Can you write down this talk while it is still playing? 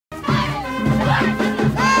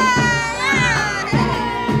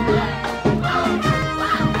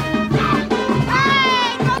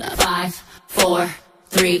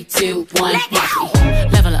3, 2, 1, watch me.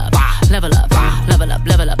 Level up, level up, level up,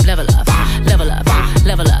 level up, level up, level up,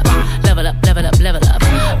 level up, level up, level up, level up.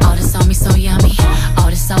 All this on me so yummy,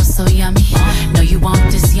 all this sauce so yummy. No, you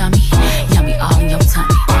want this yummy, yummy all in your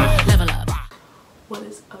tummy. Level up. What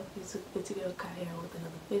is up, YouTube? It's your girl Kai here with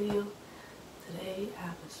another video. Today I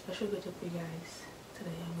have a special video for you guys.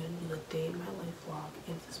 Today I'm going to do a day in my life vlog,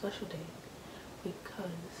 and it's a special day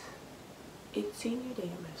because it's senior day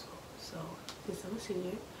at my school. So since I'm a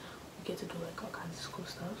senior, we get to do like all kinds of school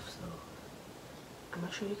stuff. So I'm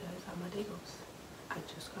gonna show you guys how my day goes. I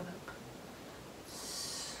just got up.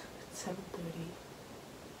 It's 7:30.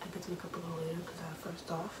 I get to wake up a little later because I have first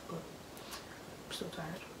off, but I'm still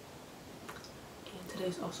tired. And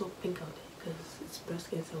today's also pink out day because it's breast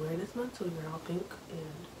cancer awareness month, so we wear all pink.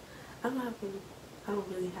 And I don't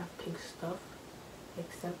really have pink stuff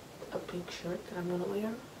except a pink shirt that I'm gonna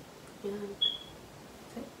wear, and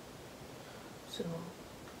that's it. So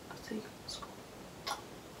I'll see you at school.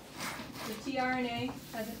 The tRNA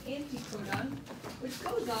has an anticodon, which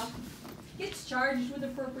goes off, gets charged with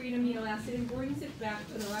appropriate amino acid, and brings it back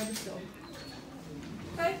to the ribosome.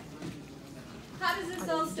 Okay? How does this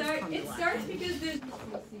all start? It starts because there's...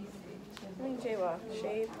 Jayla,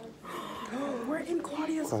 shade. We're in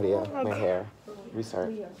Claudia's Claudia, my hair.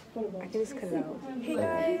 Restart. I can just cut it out. Hey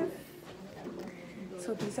guys!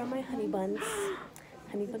 So these are my honey buns.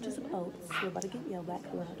 Honey bunches of oats. We're about to get yelled at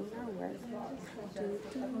because we're not doing our work.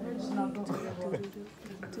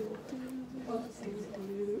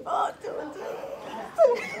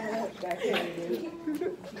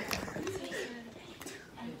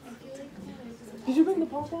 Did you bring the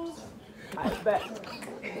pom-poms? I bet.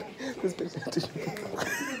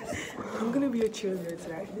 I'm gonna be a cheerleader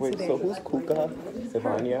today. Wait, so who's Kuka?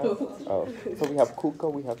 Ivania? Oh, so we have Kuka,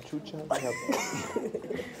 we have Chucha, we have...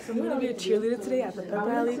 So I'm gonna be a cheerleader today at the pep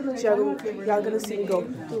rally. Y'all gonna see me go.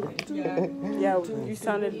 Yeah, you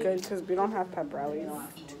sounded good because we don't have pep rallies.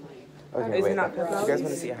 Okay, Is wait, it not pep rallies? you guys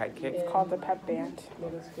want to see a high kick? It's called the Pep Band.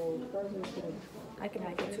 I can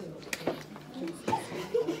hike it too.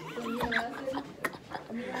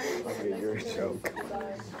 Okay, you're a joke.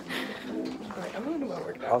 Alright, I'm gonna do my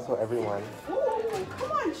work now. Also, everyone. Oh,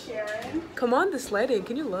 come on, Sharon. Come on, this lighting.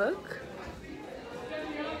 Can you look?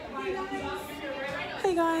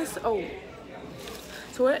 Hey guys. Oh.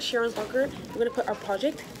 So we're at Sharon's locker. We're gonna put our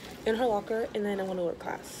project in her locker, and then I want to go to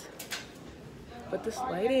class. But this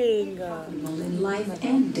lighting. In life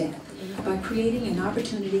and death by creating an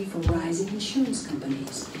opportunity for rising insurance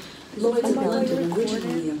companies. Lloyd's of London,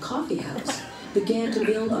 originally a coffee house, began to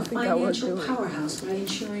build a financial powerhouse by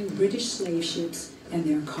insuring British slave ships and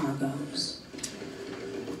their cargoes.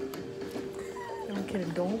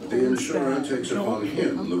 The insurer takes upon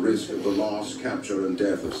him the risk of the loss, capture, and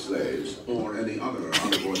death of slaves, or any other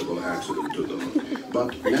unavoidable accident to them.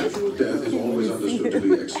 But natural death is always understood to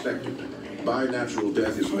be expected. By natural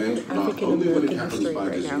death is meant not only when it happens by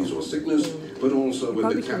disease or sickness, but also when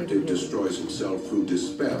the captive destroys himself through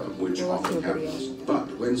despair, which often happens. But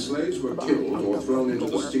when slaves were killed or thrown into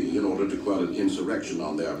the sea in order to quell an insurrection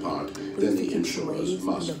on their part, then the insurers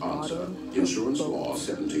must answer. Insurance Law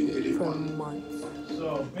 1781.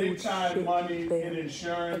 So big time money in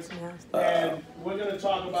insurance, and we're going to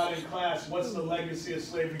talk about in class what's the legacy of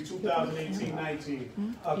slavery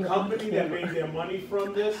 2018-19. A company that made their money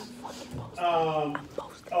from this,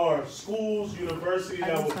 or schools, universities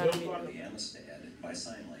that were built on Amistad by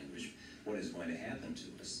sign language what is going to happen to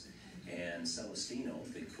us. And Celestino,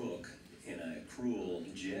 the cook, in a cruel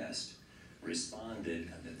jest, responded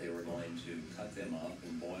that they were going to cut them up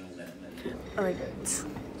and boil them. And all right.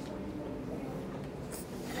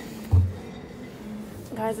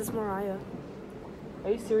 Guys, it's Mariah.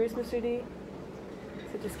 Are you serious, Mr. D?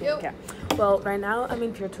 So just kidding. Yeah. Well, right now I'm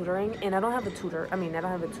in peer tutoring, and I don't have a tutor. I don't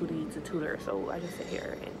have a 2D to tutor, so I just sit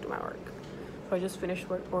here and do my work. So I just finished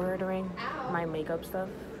ordering my makeup stuff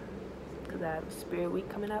because I have Spirit Week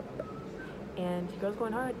coming up, and the girl's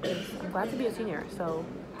going hard. I'm glad to be a senior, so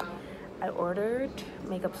I ordered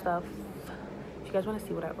makeup stuff. If you guys want to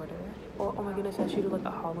see what I ordered, oh my goodness, I should do like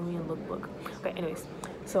a Halloween lookbook. Okay, anyways,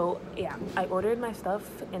 so yeah, I ordered my stuff,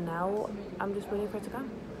 and now I'm just waiting for it to come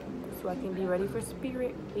so I can be ready for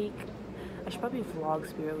Spirit Week. I should probably vlog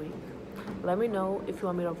Spirit Week. Let me know if you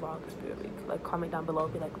want me to vlog Spirit Week. Like, comment down below,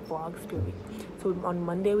 be like, vlog Spirit Week. So on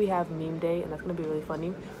Monday we have meme day, and that's gonna be really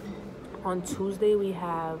funny. On Tuesday we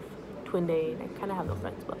have twin day, and I kind of have no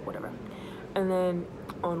friends, but whatever. And then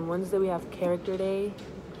on Wednesday we have character day.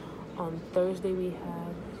 On Thursday we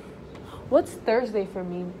have... What's Thursday for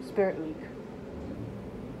me? Spirit Week.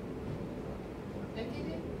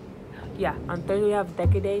 Yeah, on Thursday we have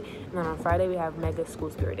Decade Day, and then on Friday we have Mega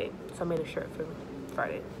School Spirit Day. So I made a shirt for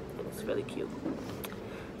Friday, and it's really cute.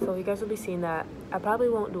 So you guys will be seeing that. I probably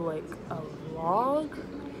won't do like a vlog.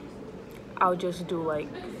 I'll just do like,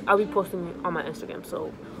 I'll be posting on my Instagram.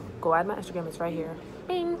 So go add my Instagram, it's right here.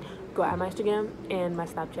 Bing. Go add my Instagram and my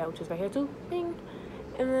Snapchat, which is right here too. Bing.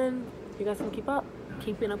 And then you guys can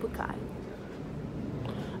keeping up with Kai.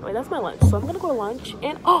 Alright, that's my lunch. So I'm gonna go to lunch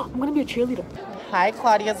and I'm gonna be a cheerleader. Hi,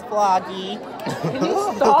 Claudia's vloggy. Can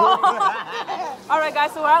you stop? Alright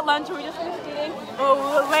guys, so we're at lunch and we just finished eating.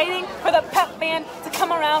 We're waiting for the pep band to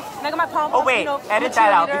come around. And I got my pom pom. Oh wait, you know, edit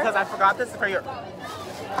that out because I forgot this for your.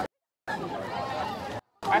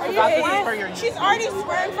 She's already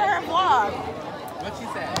swearing for her vlog. What she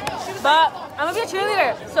said? But I'm gonna be a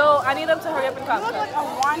cheerleader, so I need them to hurry up and come. You look like a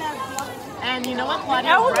wannabe. And you know what, Claudia?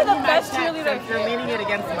 I will be the best cheerleader. You're leaning it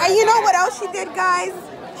against my And you know what else she did, guys?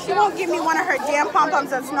 She won't give me one of her damn pom-poms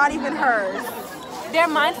that's not even hers. They're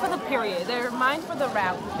mine for the period. They're mine for the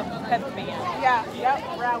rally, the pep band. Yeah, yep,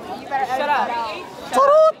 rally. You better edit Shut that up. out.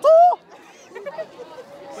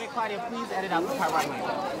 Wait, Claudia, please edit out the part where I'm like.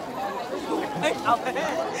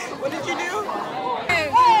 What did you do?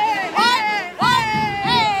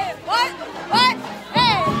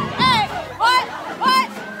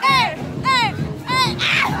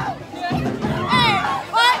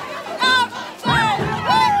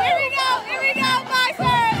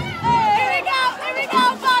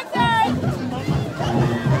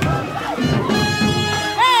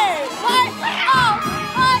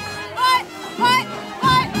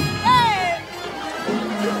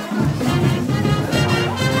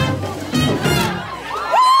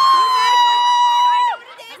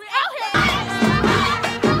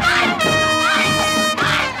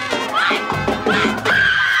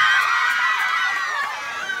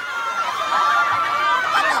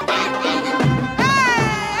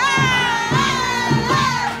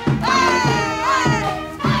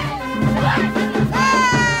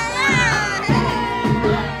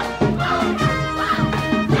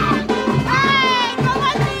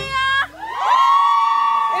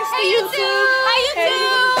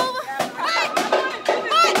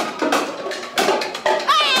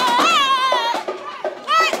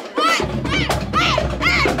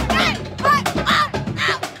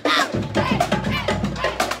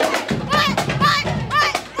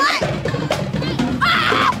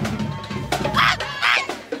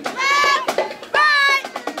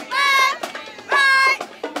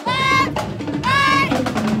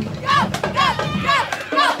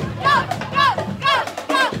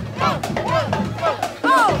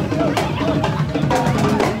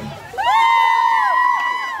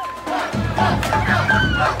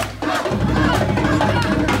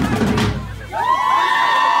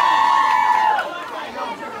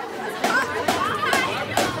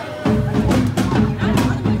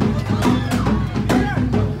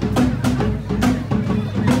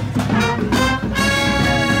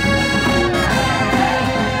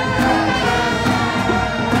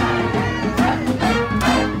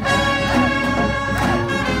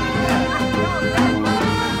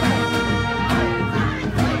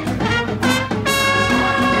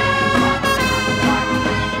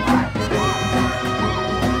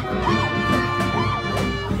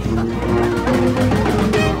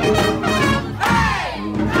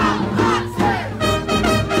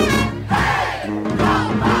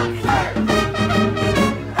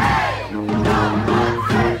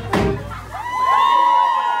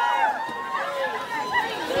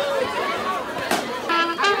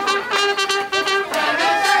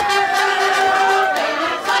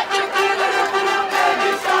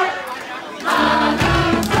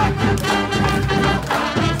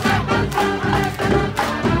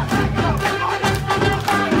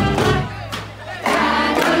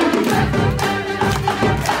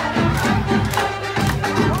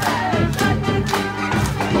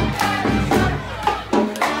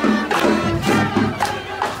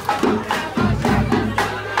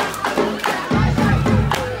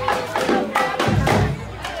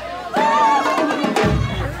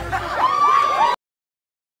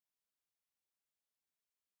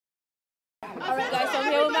 Alright guys, so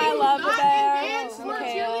I'm here with my love bear.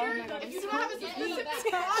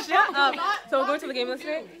 Shut up. So we're going to the game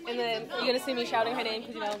listener, and then you're going to see me shouting her name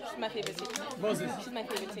because, you know, she's my favorite senior. Moses. She's my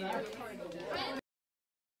favorite senior.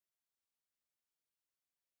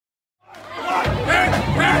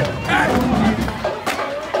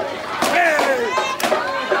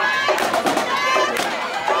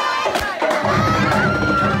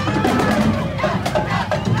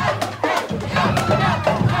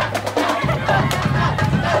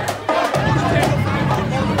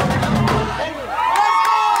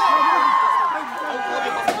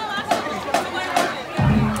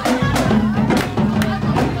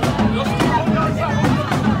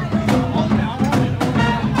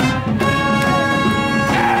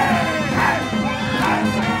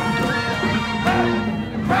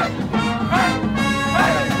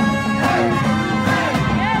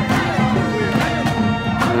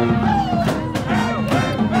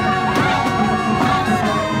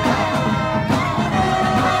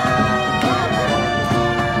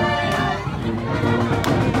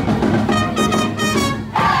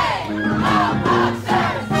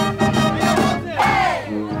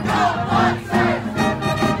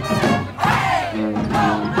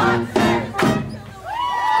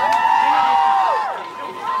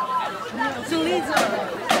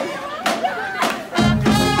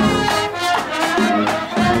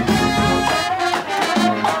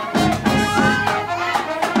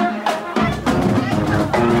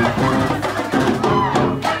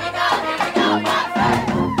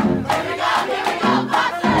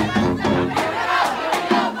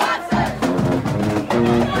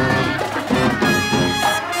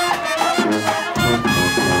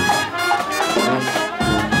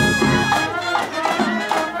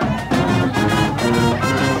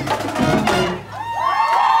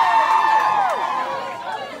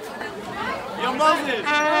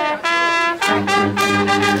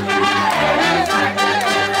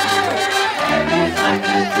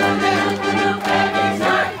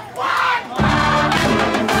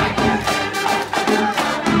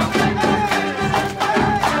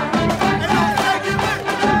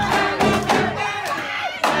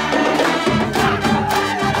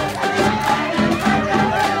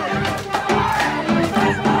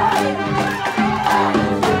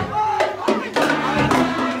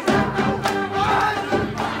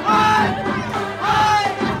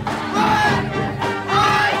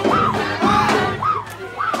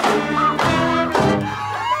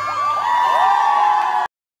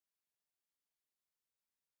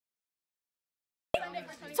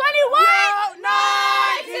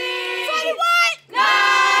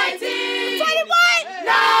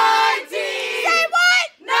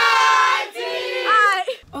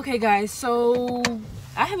 Okay guys, so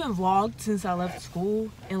I haven't vlogged since I left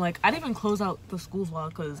school, and like I didn't even close out the school vlog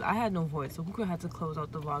because I had no voice, so Kuka had to close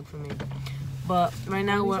out the vlog for me. But right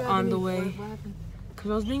now we're on the way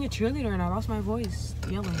because I was being a cheerleader and I lost my voice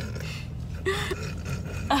yelling.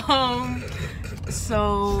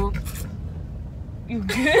 So you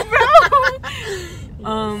good,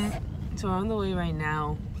 bro? So we're on the way right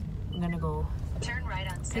now. I'm gonna go turn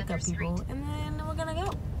right on pick up people and then we're gonna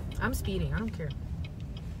go. I'm speeding. I don't care.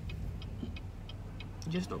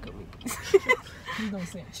 Just don't kill me. Please don't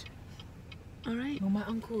snitch. All right. No, my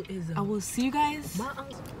uncle is. I will see you guys My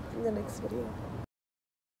uncle. in the next video.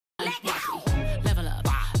 Level up,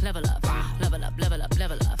 level up.